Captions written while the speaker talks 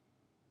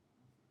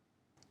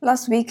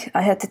Last week,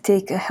 I had to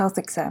take a health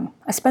exam.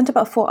 I spent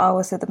about 4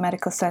 hours at the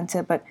medical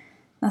center, but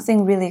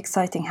nothing really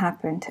exciting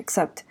happened,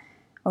 except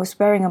I was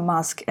wearing a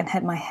mask and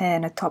had my hair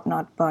in a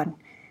top-knot bun,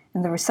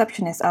 and the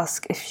receptionist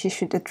asked if she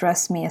should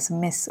address me as a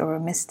miss or a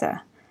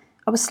mister.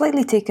 I was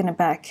slightly taken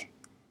aback.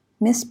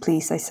 Miss,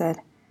 please, I said.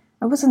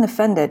 I wasn't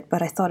offended,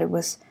 but I thought it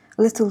was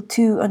a little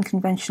too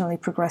unconventionally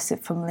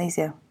progressive for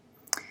Malaysia.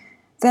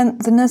 Then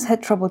the nurse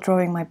had trouble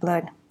drawing my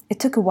blood. It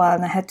took a while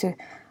and I had to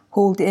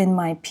hold in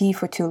my pee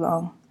for too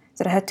long,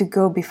 that I had to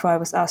go before I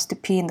was asked to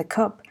pee in the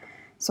cup,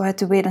 so I had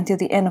to wait until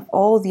the end of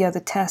all the other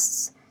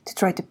tests to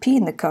try to pee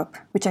in the cup,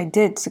 which I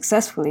did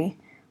successfully,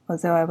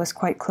 although I was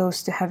quite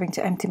close to having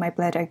to empty my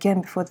bladder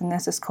again before the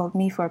nurses called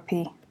me for a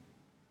pee.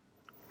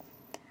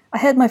 I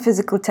had my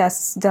physical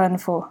tests done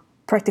for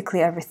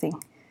practically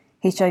everything: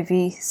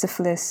 HIV,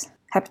 syphilis,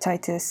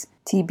 hepatitis,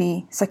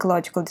 TB,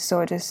 psychological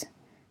disorders.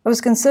 I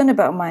was concerned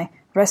about my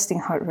resting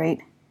heart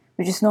rate,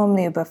 which is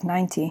normally above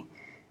 90,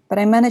 but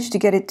I managed to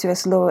get it to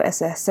as low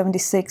as a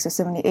 76 or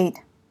 78.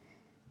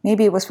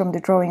 Maybe it was from the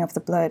drawing of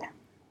the blood.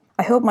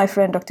 I hope my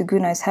friend Dr.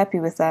 Guna is happy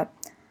with that.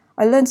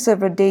 I learned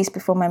several days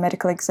before my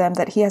medical exam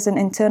that he has an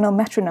internal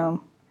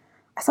metronome.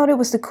 I thought it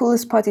was the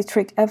coolest party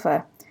trick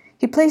ever.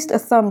 He placed a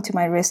thumb to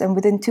my wrist and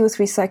within 2 or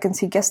 3 seconds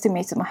he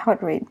guesstimated my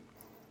heart rate.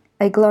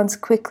 I glanced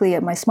quickly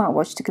at my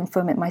smartwatch to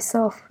confirm it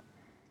myself.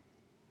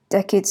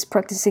 Decades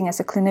practicing as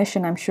a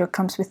clinician, I'm sure,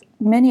 comes with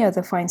many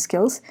other fine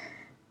skills,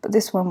 but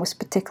this one was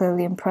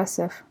particularly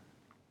impressive.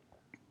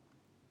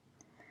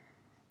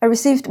 I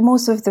received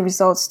most of the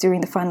results during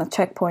the final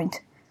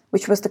checkpoint,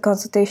 which was the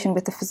consultation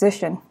with the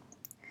physician.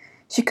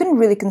 She couldn't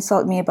really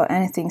consult me about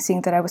anything,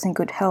 seeing that I was in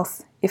good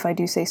health, if I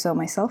do say so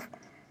myself,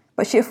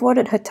 but she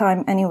afforded her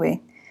time anyway,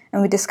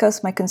 and we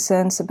discussed my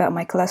concerns about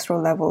my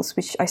cholesterol levels,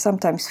 which I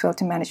sometimes fail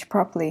to manage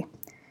properly.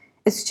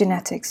 It's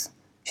genetics.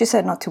 She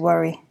said not to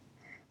worry.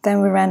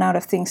 Then we ran out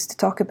of things to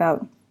talk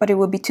about, but it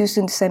would be too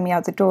soon to send me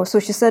out the door, so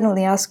she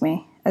suddenly asked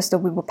me, as though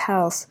we were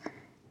pals,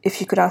 if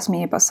she could ask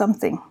me about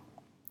something.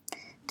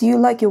 "Do you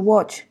like your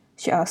watch?"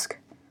 she asked,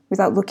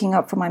 without looking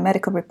up from my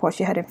medical report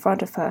she had in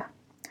front of her.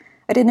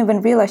 I didn't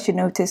even realize she'd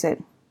notice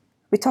it.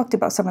 We talked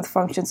about some of the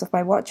functions of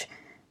my watch,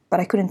 but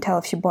I couldn't tell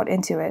if she bought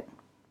into it.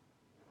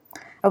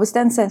 I was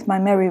then sent my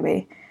merry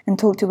way and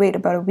told to wait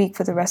about a week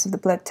for the rest of the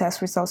blood test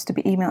results to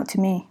be emailed to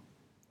me.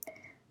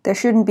 There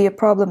shouldn't be a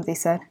problem, they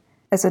said,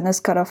 as a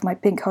nurse cut off my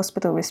pink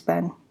hospital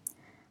wristband.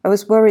 I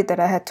was worried that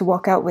I had to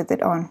walk out with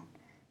it on,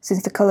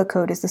 since the color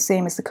code is the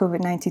same as the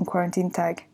COVID-19 quarantine tag.